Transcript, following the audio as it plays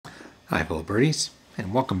Hi fellow birdies,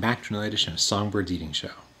 and welcome back to another edition of SongByrd's Eating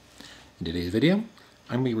Show. In today's video,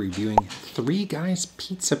 I'm going to be reviewing Three Guys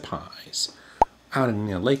Pizza Pies out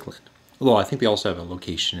in Lakeland. Although I think they also have a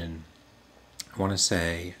location in, I want to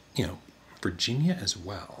say, Virginia as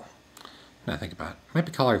well. Now I think about it, might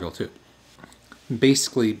be Collierville too.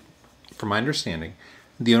 Basically, from my understanding,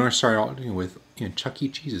 the owner started out with Chuck E.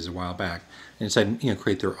 Cheese's a while back and decided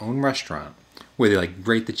create their own restaurant where they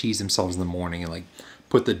grate the cheese themselves in the morning and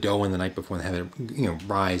put the dough in the night before and have it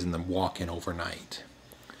rise and then walk in overnight.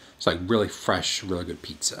 It's really fresh, really good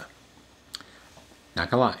pizza.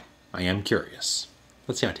 Not gonna lie, I am curious.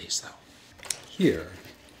 Let's see how it tastes though. Here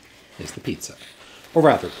is the pizza, or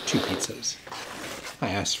rather, two pizzas. I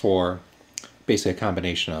asked for basically a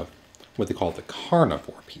combination of what they call the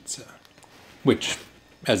carnivore pizza, which,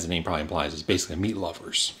 as the name probably implies, is basically meat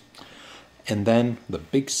lovers. And then the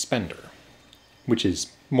big spender, which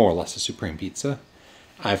is more or less a supreme pizza.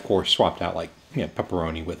 I, of course, swapped out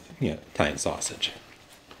pepperoni with Italian sausage,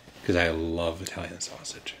 because I love Italian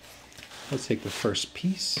sausage. Let's take the first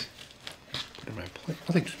piece, put it in my plate.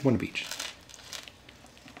 I'll take one of each.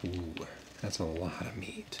 Ooh, that's a lot of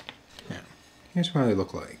meat. Now, here's what they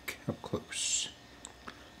look like up close.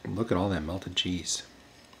 And look at all that melted cheese.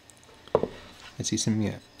 I see some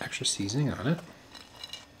extra seasoning on it.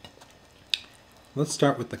 Let's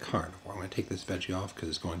start with the carnivore. I'm going to take this veggie off because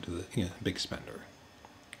it's going to the big spender.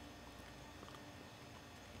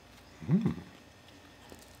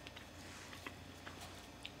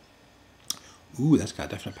 Ooh, that's got a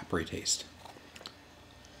definite peppery taste.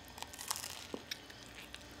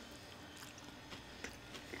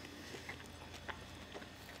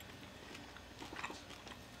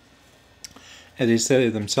 As they say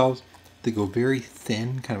themselves, they go very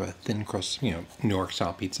thin, kind of a thin crust, New York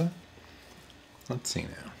style pizza. Let's see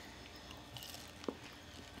now.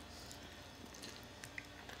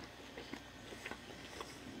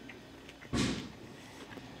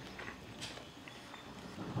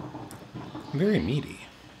 Very meaty.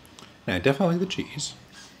 Now, I definitely like the cheese.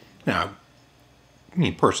 Now,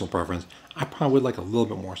 personal preference, I probably would like a little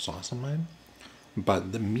bit more sauce on mine,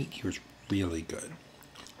 but the meat here is really good.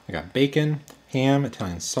 I got bacon, ham,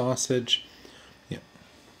 Italian sausage. I feel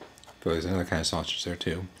like there's another kind of sausage there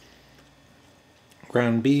too.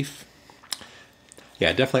 Ground beef. Yeah,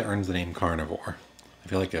 it definitely earns the name carnivore. I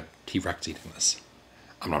feel like a T-Rex eating this.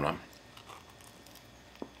 Nom nom.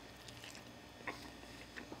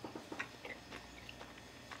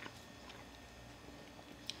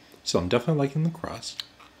 So I'm definitely liking the crust.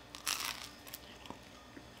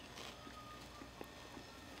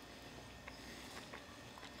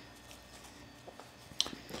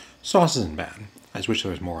 Sauce isn't bad. I just wish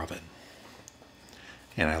there was more of it.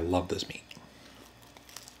 And I love this meat.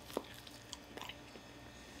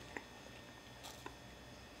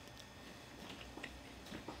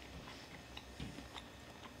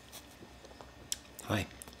 Hi,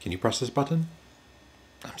 can you press this button?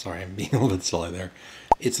 I'm sorry, I'm being a little bit silly there.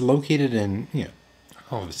 It's located in,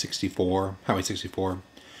 Highway 64,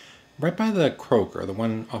 right by the Kroger, the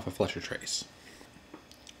one off of Fletcher Trace.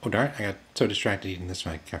 Oh darn, I got so distracted eating this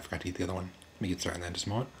one, I forgot to eat the other one. Let me get started on that in just a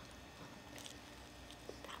moment.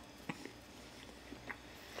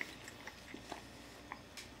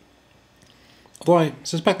 Although I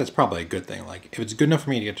suspect that's probably a good thing. If it's good enough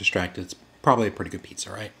for me to get distracted, it's probably a pretty good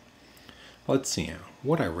pizza, right? Let's see now.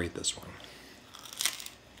 What do I rate this one?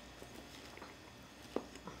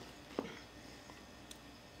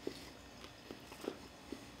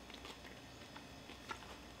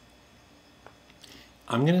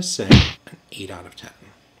 I'm going to say an 8 out of 10.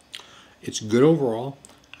 It's good overall.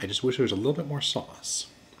 I just wish there was a little bit more sauce.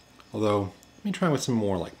 Although, let me try with some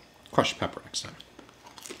more crushed pepper next time.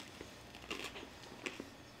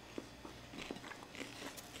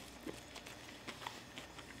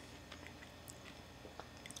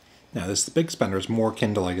 Now this big spender is more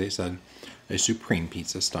akin to, like they said, a supreme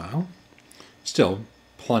pizza style. Still,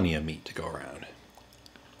 plenty of meat to go around.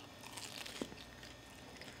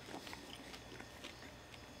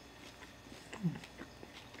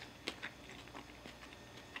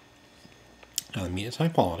 Now the meat is high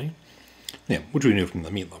quality, which we knew from the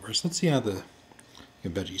meat lovers. Let's see how the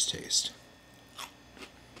veggies taste.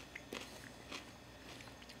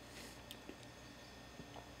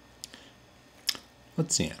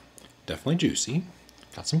 Let's see now. Definitely juicy.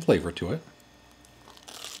 Got some flavor to it.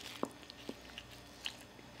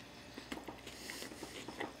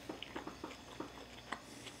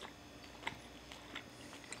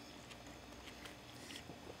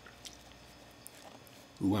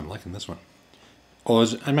 Ooh, I'm liking this one. Oh,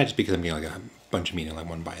 I might just be because I'm getting a bunch of meat in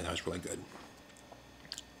one bite, and that was really good.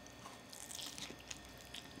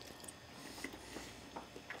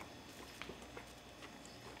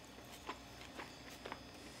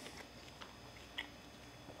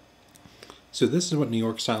 So this is what New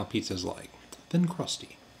York style pizza is like. Thin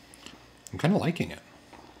crusty. I'm kind of liking it.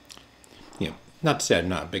 You know, not to say I'm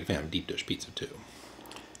not a big fan of deep dish pizza too.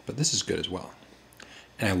 But this is good as well.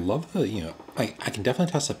 And I love the, you know, I can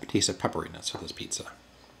definitely taste the pepperiness of this pizza.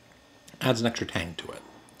 Adds an extra tang to it.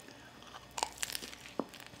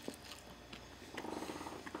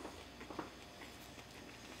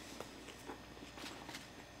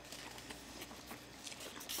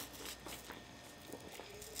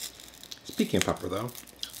 Speaking of pepper though,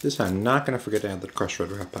 this time I'm not going to forget to add the crushed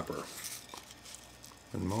red pepper.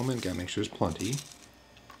 One moment, gotta make sure there's plenty.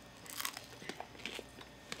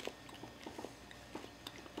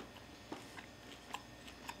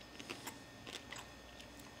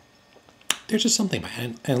 There's just something about it,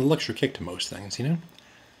 and a little extra kick to most things, you know?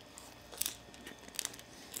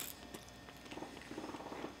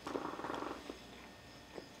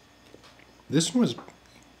 This one was,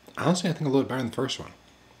 honestly, I think a little better than the first one.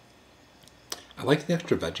 I like the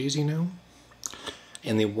extra veggies, you know?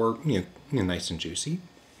 And they were, you know, nice and juicy.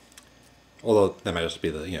 Although, that might just be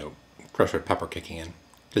the, you know, crushed red pepper kicking in.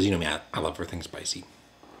 Because, you know me, I love everything spicy.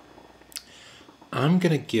 I'm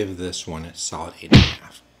going to give this one a solid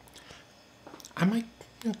 8.5. I might,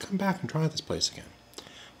 you know, come back and try this place again.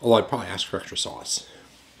 Although I'd probably ask for extra sauce.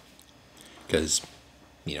 Because,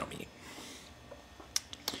 you know me.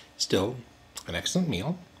 Still, an excellent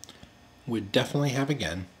meal. Would definitely have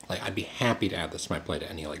again. Like, I'd be happy to add this to my plate at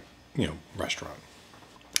any, like, you know, restaurant.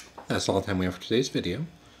 That's all the time we have for today's video.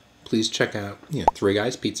 Please check out, you know, Three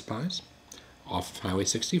Guys Pizza Pies off of Highway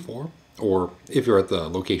 64. Or if you're at the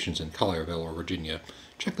locations in Collierville or Virginia,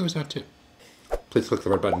 check those out too. Please click the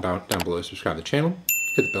red button down below to subscribe to the channel.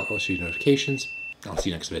 Hit the bell to receive notifications. I'll see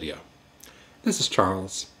you next video. This is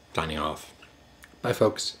Charles, signing off. Bye,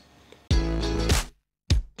 folks.